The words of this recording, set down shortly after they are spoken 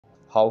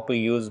how to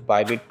use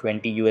Bybit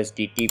 20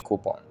 USDT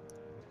coupon.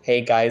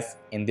 Hey guys,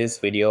 in this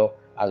video,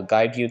 I'll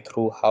guide you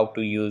through how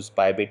to use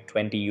Bybit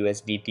 20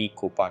 USDT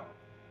coupon.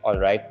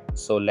 Alright,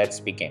 so let's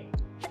begin.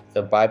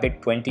 The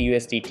Bybit 20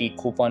 USDT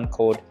coupon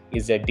code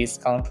is a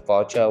discount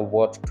voucher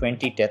worth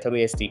 20 Tether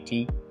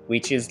USDT,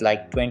 which is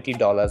like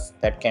 $20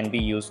 that can be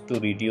used to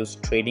reduce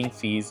trading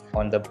fees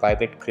on the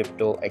Bybit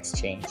crypto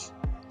exchange.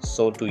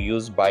 So to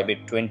use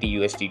Bybit 20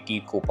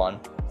 USDT coupon,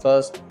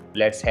 first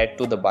let's head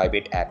to the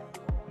Bybit app.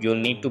 You'll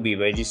need to be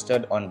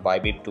registered on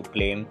Bybit to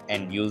claim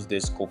and use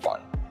this coupon.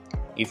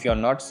 If you're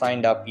not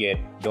signed up yet,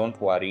 don't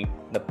worry,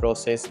 the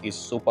process is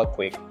super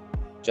quick.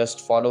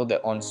 Just follow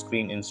the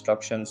on-screen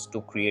instructions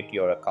to create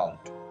your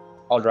account.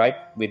 Alright,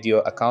 with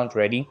your account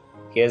ready,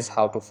 here's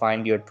how to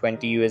find your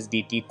 20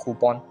 USDT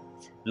coupon.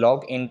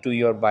 Log into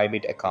your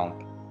Bybit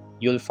account.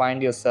 You'll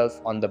find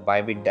yourself on the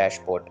Bybit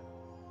dashboard.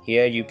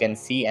 Here you can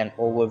see an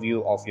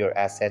overview of your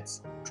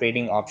assets,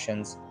 trading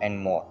options, and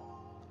more.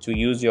 To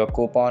use your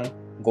coupon,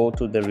 go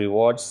to the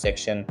Rewards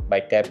section by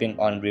tapping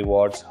on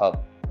Rewards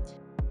Hub.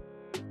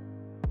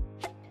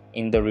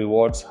 In the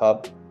Rewards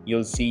Hub,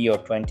 you'll see your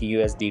 20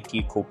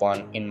 USDT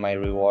coupon in My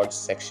Rewards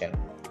section.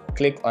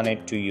 Click on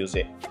it to use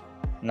it.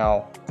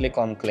 Now click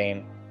on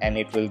Claim and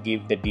it will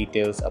give the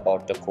details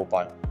about the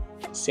coupon.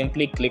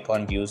 Simply click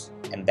on Use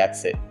and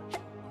that's it.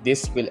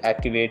 This will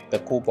activate the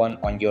coupon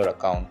on your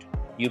account.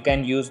 You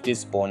can use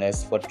this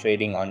bonus for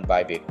trading on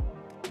Bybit.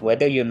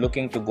 Whether you're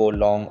looking to go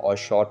long or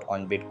short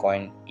on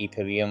Bitcoin,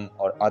 Ethereum,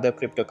 or other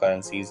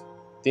cryptocurrencies,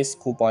 this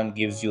coupon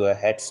gives you a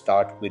head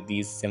start with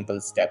these simple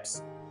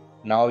steps.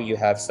 Now you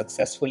have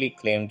successfully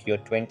claimed your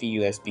 20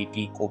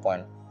 USDT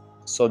coupon.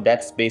 So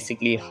that's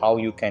basically how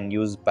you can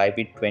use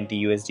Bybit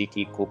 20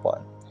 USDT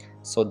coupon.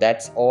 So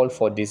that's all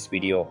for this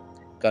video.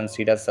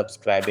 Consider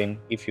subscribing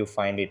if you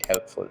find it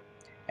helpful.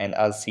 And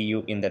I'll see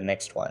you in the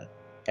next one.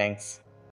 Thanks.